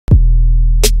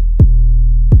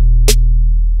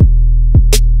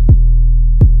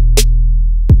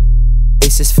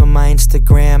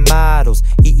Instagram models,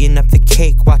 eating up the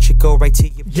cake, watch it go right to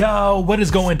your... Yo, what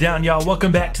is going down, y'all?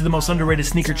 Welcome back to the most underrated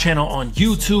sneaker channel on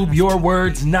YouTube. Your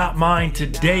words, not mine.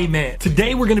 Today, man.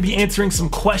 Today, we're gonna be answering some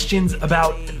questions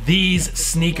about these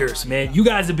sneakers, man. You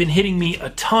guys have been hitting me a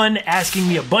ton, asking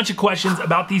me a bunch of questions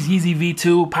about these Yeezy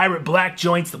V2, Pirate Black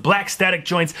joints, the black static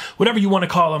joints, whatever you wanna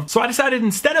call them. So I decided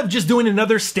instead of just doing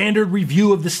another standard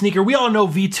review of the sneaker, we all know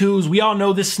V2s, we all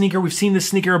know this sneaker, we've seen this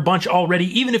sneaker a bunch already.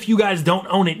 Even if you guys don't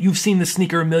own it, you've seen this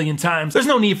sneaker a million times. There's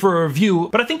no need for a review,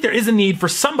 but I think there is a need for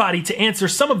somebody to answer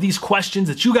some of these questions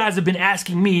that you guys have been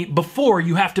asking me before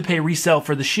you have to pay resale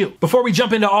for the shoe. Before we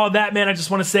jump into all that, man, I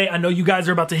just wanna say, I know you guys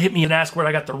are about to hit me and ask where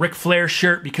I got the Ric Flair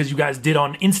shirt because you guys did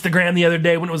on Instagram the other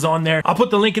day when it was on there. I'll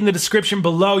put the link in the description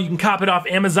below. You can cop it off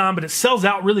Amazon, but it sells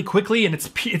out really quickly and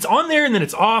it's on there and then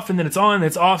it's off and then it's on and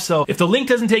it's off. So if the link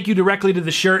doesn't take you directly to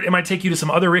the shirt, it might take you to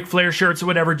some other Ric Flair shirts or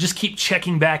whatever. Just keep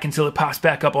checking back until it pops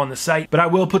back up on the site. But I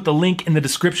will put the link in the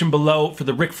description below for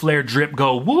the Ric Flair drip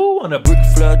go woo on a Ric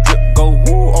Flair drip go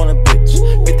woo on a bitch.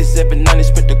 5790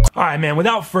 spent the... All right, man,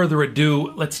 without further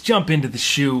ado, let's jump into the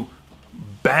shoe.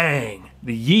 Bang.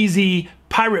 The Yeezy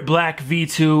Pirate Black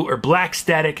V2 or Black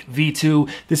Static V2.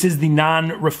 This is the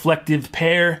non-reflective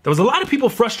pair. There was a lot of people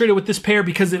frustrated with this pair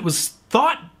because it was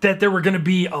thought that there were gonna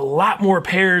be a lot more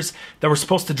pairs that were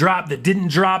supposed to drop that didn't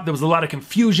drop. There was a lot of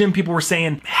confusion. People were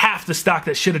saying half the stock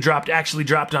that should have dropped actually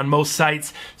dropped on most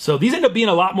sites. So these end up being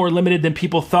a lot more limited than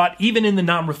people thought, even in the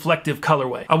non-reflective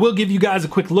colorway. I will give you guys a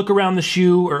quick look around the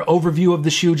shoe or overview of the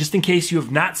shoe, just in case you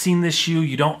have not seen this shoe,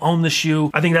 you don't own the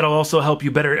shoe. I think that'll also help you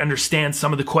better understand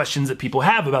some of the questions that people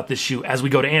have about this shoe as we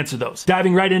go to answer those.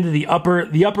 Diving right into the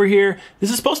upper here, this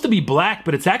is supposed to be black,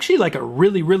 but it's actually like a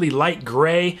really, really light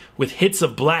gray with hits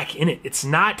of black in it. It's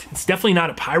definitely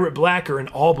not a pirate black or an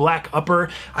all black upper.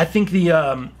 I think the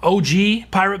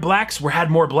OG pirate blacks had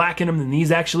more black in them than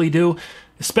these actually do,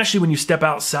 especially when you step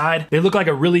outside. They look like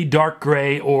a really dark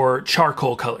gray or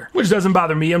charcoal color, which doesn't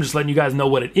bother me. I'm just letting you guys know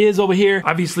what it is over here.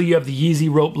 Obviously you have the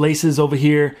Yeezy rope laces over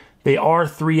here. They are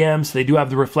 3M, so they do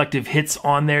have the reflective hits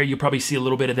on there. You'll probably see a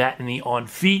little bit of that in the on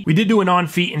feet. We did do an on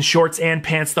feet in shorts and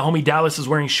pants. The homie Dallas is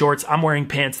wearing shorts. I'm wearing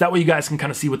pants. That way you guys can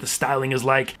kind of see what the styling is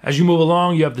like. As you move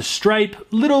along, you have the stripe,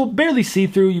 barely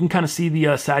see-through. You can kind of see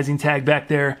the sizing tag back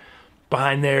there.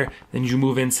 Behind there, then you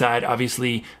move inside,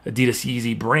 obviously Adidas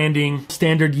Yeezy branding,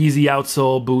 standard Yeezy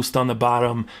outsole, boost on the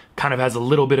bottom, kind of has a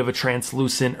little bit of a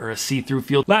translucent or a see-through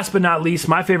feel. Last but not least,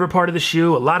 my favorite part of the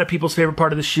shoe, a lot of people's favorite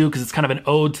part of the shoe because it's kind of an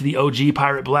ode to the OG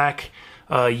Pirate Black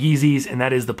Yeezys, and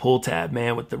that is the pull tab,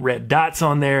 man, with the red dots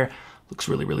on there. Looks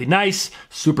really, really nice,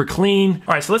 super clean.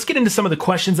 All right, so let's get into some of the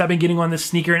questions I've been getting on this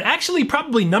sneaker. And actually,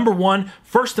 probably number one,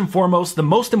 first and foremost, the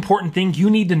most important thing you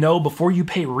need to know before you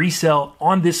pay resale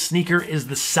on this sneaker is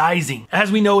the sizing. As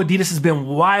we know, Adidas has been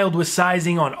wild with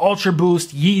sizing on Ultra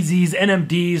Boost, Yeezys,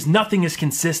 NMDs, nothing is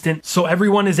consistent. So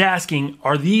everyone is asking,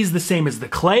 are these the same as the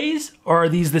Clays or are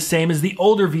these the same as the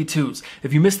older V2s?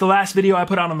 If you missed the last video I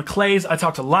put out on the Clays, I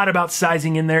talked a lot about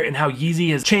sizing in there and how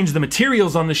Yeezy has changed the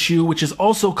materials on the shoe, which has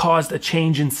also caused a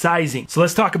change in sizing. So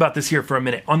let's talk about this here for a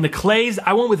minute. On the Clays,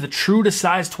 I went with a true to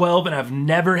size 12 and I've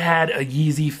never had a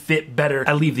Yeezy fit better.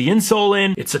 I leave the insole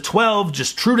in, it's a 12,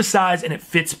 just true to size, and it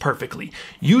fits perfectly.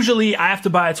 Usually I have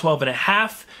to buy a 12 and a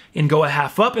half and go a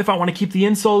half up if I want to keep the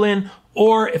insole in,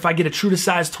 or if I get a true to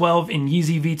size 12 in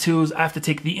Yeezy V2s, I have to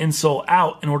take the insole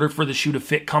out in order for the shoe to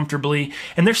fit comfortably.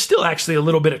 And there's still actually a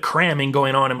little bit of cramming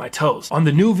going on in my toes. On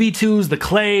the new V2s, the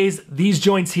Clays, these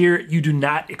joints here, you do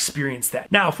not experience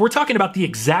that. Now, if we're talking about the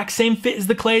exact same fit as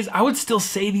the Clays, I would still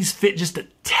say these fit just a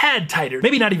tad tighter.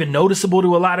 Maybe not even noticeable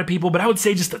to a lot of people, but I would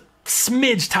say just a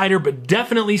smidge tighter, but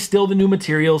definitely still the new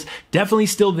materials, definitely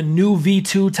still the new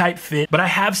V2 type fit. But I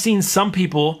have seen some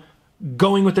people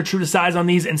going with their true to size on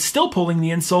these and still pulling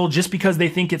the insole just because they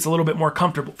think it's a little bit more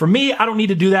comfortable. For me, I don't need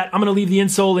to do that. I'm gonna leave the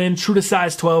insole in, true to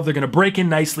size 12. They're gonna break in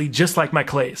nicely, just like my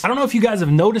Clays. I don't know if you guys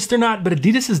have noticed or not, but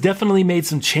Adidas has definitely made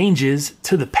some changes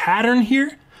to the pattern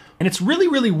here. And it's really,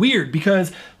 really weird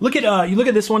because look at you look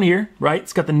at this one here, right?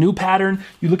 It's got the new pattern.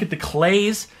 You look at the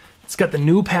Clays, it's got the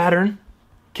new pattern.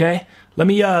 Okay, let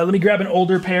me grab an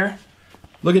older pair.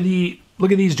 Look at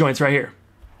these joints right here.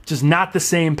 Just not the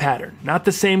same pattern, not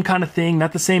the same kind of thing,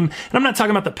 not the same. And I'm not talking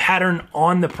about the pattern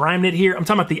on the prime knit here. I'm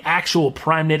talking about the actual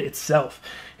prime knit itself.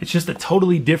 It's just a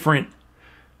totally different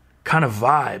kind of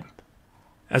vibe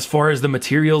as far as the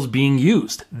materials being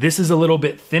used. This is a little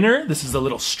bit thinner. This is a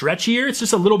little stretchier. It's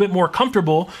just a little bit more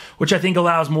comfortable, which I think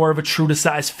allows more of a true to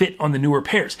size fit on the newer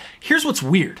pairs. Here's what's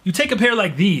weird. You take a pair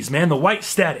like these, man, the white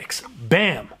statics,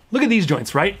 bam. Look at these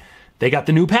joints, right? They got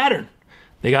the new pattern.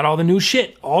 They got all the new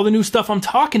shit, all the new stuff I'm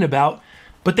talking about,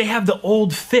 but they have the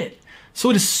old fit. So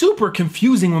it is super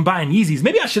confusing when buying Yeezys.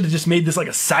 Maybe I should have just made this like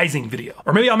a sizing video.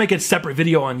 Or maybe I'll make a separate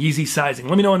video on Yeezy sizing.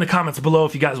 Let me know in the comments below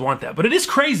if you guys want that. But it is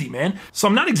crazy, man. So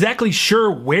I'm not exactly sure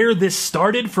where this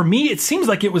started. For me, it seems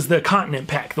like it was the continent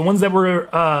pack. The ones that were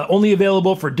only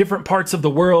available for different parts of the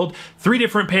world. 3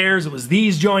 different pairs. It was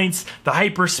these joints, the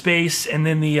hyperspace, and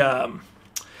then the,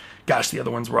 gosh, the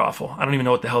other ones were awful. I don't even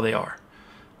know what the hell they are.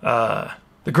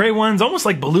 The gray one's almost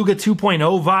like Beluga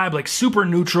 2.0 vibe, like super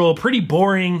neutral, pretty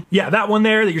boring. Yeah, that one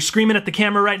there that you're screaming at the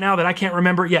camera right now that I can't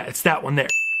remember. Yeah, it's that one there.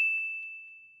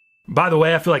 By the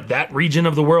way, I feel like that region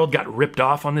of the world got ripped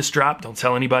off on this drop. Don't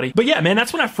tell anybody. But yeah, man,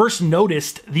 that's when I first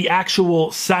noticed the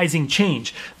actual sizing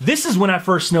change. This is when I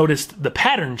first noticed the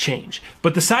pattern change.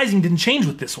 But the sizing didn't change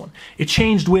with this one. It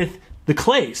changed with the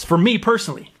clays, for me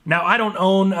personally. Now, I don't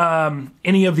own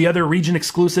any of the other region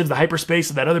exclusives, the hyperspace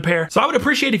of that other pair. So I would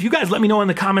appreciate if you guys let me know in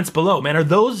the comments below, man.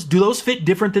 Do those fit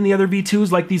different than the other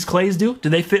V2s like these clays do? Do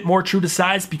they fit more true to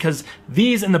size? Because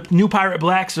these and the new Pirate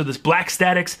Blacks or this Black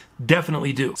Statics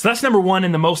definitely do. So that's number one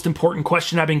and the most important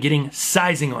question I've been getting,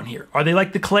 sizing on here. Are they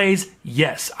like the clays?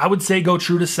 Yes, I would say go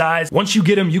true to size. Once you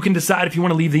get them, you can decide if you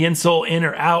want to leave the insole in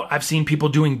or out. I've seen people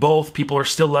doing both. People are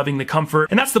still loving the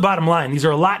comfort. And that's the bottom line. These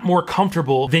are a lot more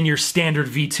comfortable than your standard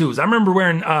V2s. I remember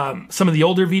wearing some of the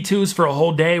older V2s for a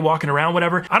whole day, walking around,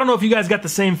 whatever. I don't know if you guys got the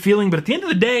same feeling, but at the end of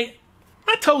the day,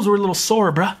 my toes were a little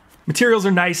sore, bruh. Materials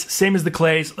are nice, same as the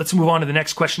clays. Let's move on to the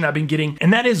next question I've been getting,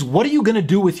 and that is, what are you gonna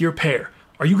do with your pair?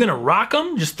 Are you gonna rock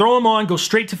them? Just throw them on, go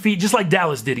straight to feet, just like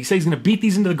Dallas did. He said he's gonna beat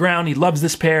these into the ground. He loves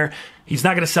this pair. He's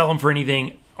not gonna sell them for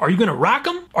anything. Are you gonna rock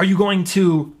them? Are you going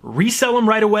to resell them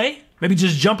right away? Maybe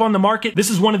just jump on the market. This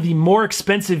is one of the more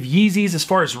expensive Yeezys as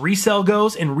far as resale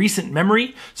goes in recent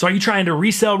memory. So are you trying to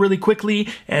resell really quickly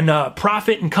and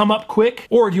profit and come up quick?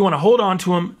 Or do you want to hold on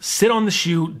to them, sit on the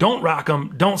shoe, don't rock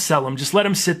them, don't sell them, just let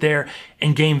them sit there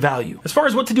and gain value? As far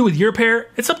as what to do with your pair,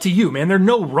 it's up to you, man. There are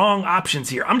no wrong options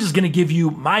here. I'm just gonna give you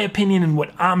my opinion and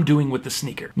what I'm doing with the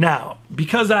sneaker. Now,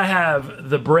 because I have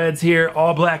the breads here,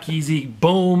 all black Yeezy,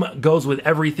 boom, goes with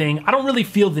everything. I don't really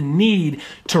feel the need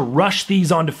to rush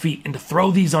these onto feet and to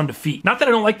throw these onto feet. Not that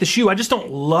I don't like the shoe, I just don't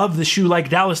love the shoe like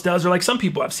Dallas does or like some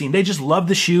people I've seen. They just love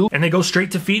the shoe and they go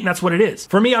straight to feet and that's what it is.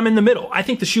 For me, I'm in the middle. I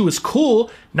think the shoe is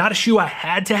cool, not a shoe I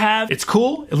had to have. It's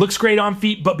cool, it looks great on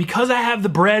feet, but because I have the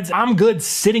breads, I'm good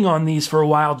sitting on these for a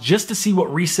while just to see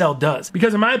what resale does.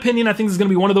 Because in my opinion, I think this is gonna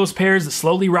be one of those pairs that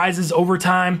slowly rises over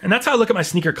time. And that's how I look at my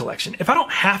sneaker collection. If I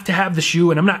don't have to have the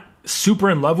shoe and I'm not super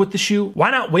in love with the shoe,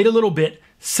 why not wait a little bit,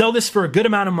 sell this for a good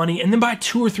amount of money, and then buy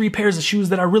 2 or 3 pairs of shoes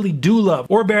that I really do love,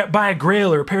 or buy a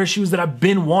Grail or a pair of shoes that I've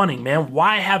been wanting, man.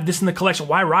 Why have this in the collection?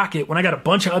 Why rock it when I got a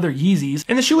bunch of other Yeezys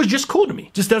and the shoe is just cool to me?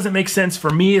 Just doesn't make sense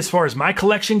for me as far as my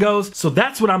collection goes. So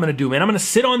that's what I'm gonna do, man. I'm gonna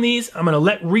sit on these, I'm gonna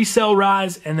let resale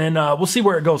rise, and then we'll see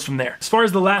where it goes from there. As far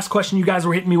as the last question you guys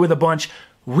were hitting me with a bunch,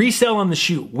 resale on the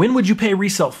shoe. When would you pay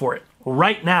resale for it?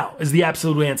 Right now is the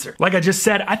absolute answer. Like I just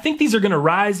said, I think these are gonna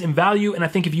rise in value, and I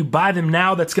think if you buy them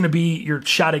now, that's gonna be your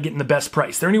shot at getting the best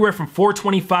price. They're anywhere from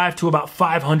 $425 to about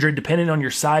 $500, depending on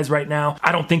your size right now.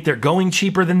 I don't think they're going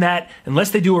cheaper than that, unless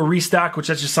they do a restock, which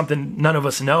that's just something none of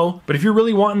us know. But if you're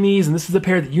really wanting these, and this is a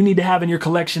pair that you need to have in your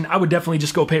collection, I would definitely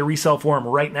just go pay resale for them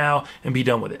right now and be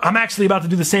done with it. I'm actually about to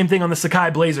do the same thing on the Sakai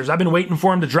Blazers. I've been waiting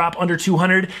for them to drop under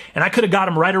 200, and I could have got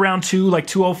them right around like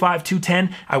 205,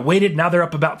 210. I waited, now they're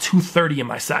up about 230 in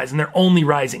my size, and they're only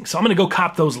rising. So I'm gonna go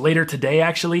cop those later today,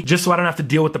 actually, just so I don't have to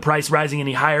deal with the price rising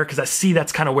any higher, because I see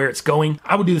that's kind of where it's going.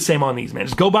 I would do the same on these, man.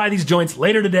 Just go buy these joints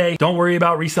later today. Don't worry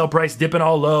about resale price dipping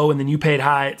all low and then you paid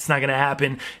high. It's not gonna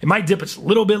happen. It might dip a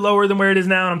little bit lower than where it is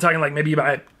now, and I'm talking like maybe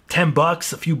about 10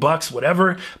 bucks, a few bucks,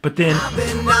 whatever, but then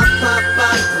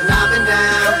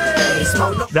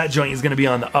that joint is gonna be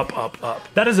on the up, up, up.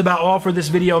 That is about all for this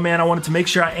video, man. I wanted to make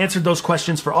sure I answered those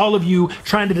questions for all of you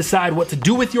trying to decide what to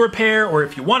do with your pair, or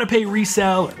if you wanna pay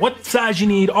resale, or what size you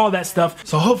need, all that stuff.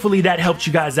 So hopefully that helped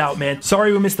you guys out, man.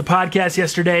 Sorry we missed the podcast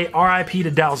yesterday. RIP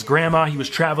to Dal's grandma. He was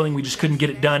traveling, we just couldn't get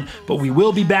it done, but we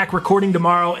will be back recording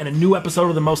tomorrow, and a new episode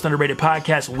of the Most Underrated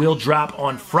Podcast will drop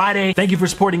on Friday. Thank you for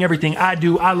supporting everything I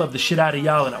do. I love the shit out of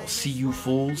y'all, and I will see you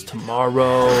fools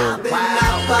tomorrow.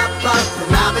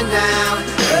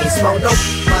 Ain't smoke no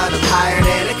but I'm higher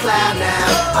than a cloud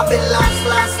now. I've been lost,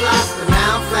 but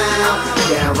now I'm found.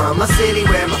 Yeah, I run my city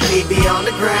where my feet be on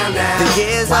the ground now. The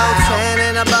years old 10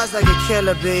 and I buzz like a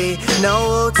killer bee. No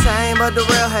Wu-Tang, but the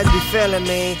real heads be feeling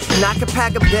me. And I can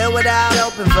pack a bill without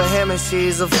open for him and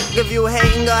she's a if you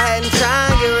hating, go ahead and try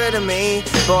and get rid of me.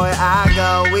 Boy, I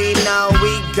go, we know,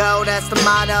 we go, that's the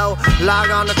motto. Log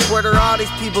on to Twitter, all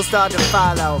these people start to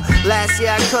follow. Last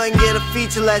year I couldn't get a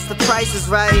feature less the price is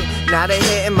right. Now they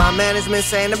hitting my management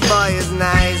saying the boy is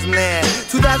nice, man.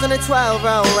 2012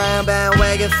 roll around,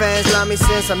 bandwagon fans love me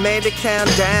since I made the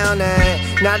countdown.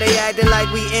 And now they acting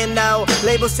like we in though.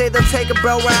 Labels say they'll take a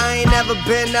bro where I ain't never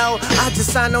been though. I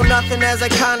just I know nothing as I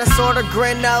kinda sorta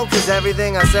grin though. Cause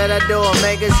everything I said I do, I'm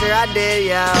making sure I did,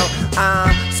 yo.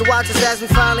 So watch us as we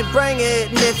finally bring it.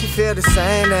 And if you feel the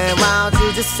same, then why don't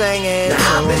you just sing it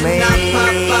to me? I've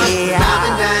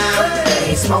been down,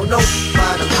 ain't smoke no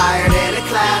but I'm higher than a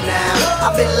cloud now.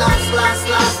 I've been lost,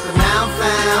 but now I'm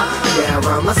found. Yeah, I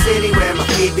run my city where my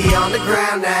feet be on the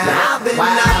ground now. I've been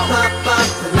up,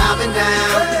 and I've been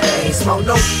down. Ain't smoke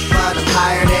no but I'm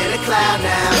higher than a cloud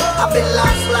now. I've been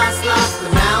lost,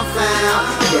 but now I'm found.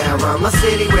 Yeah, I run my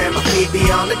city where my feet be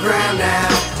on the ground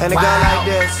now. And it go like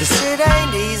this. The shit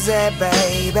ain't easy,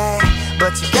 baby,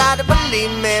 but you gotta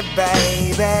believe me,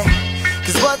 baby.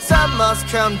 Cause what's up must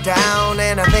come down.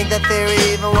 And I think that theory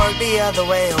even work the other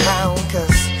way around.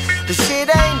 Cause the shit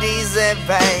ain't easy,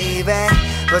 baby,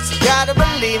 but you gotta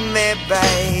believe me,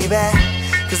 baby.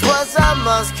 Cause what's up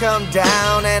must come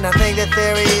down. And I think that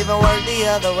theory even work the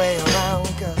other way around.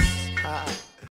 Cause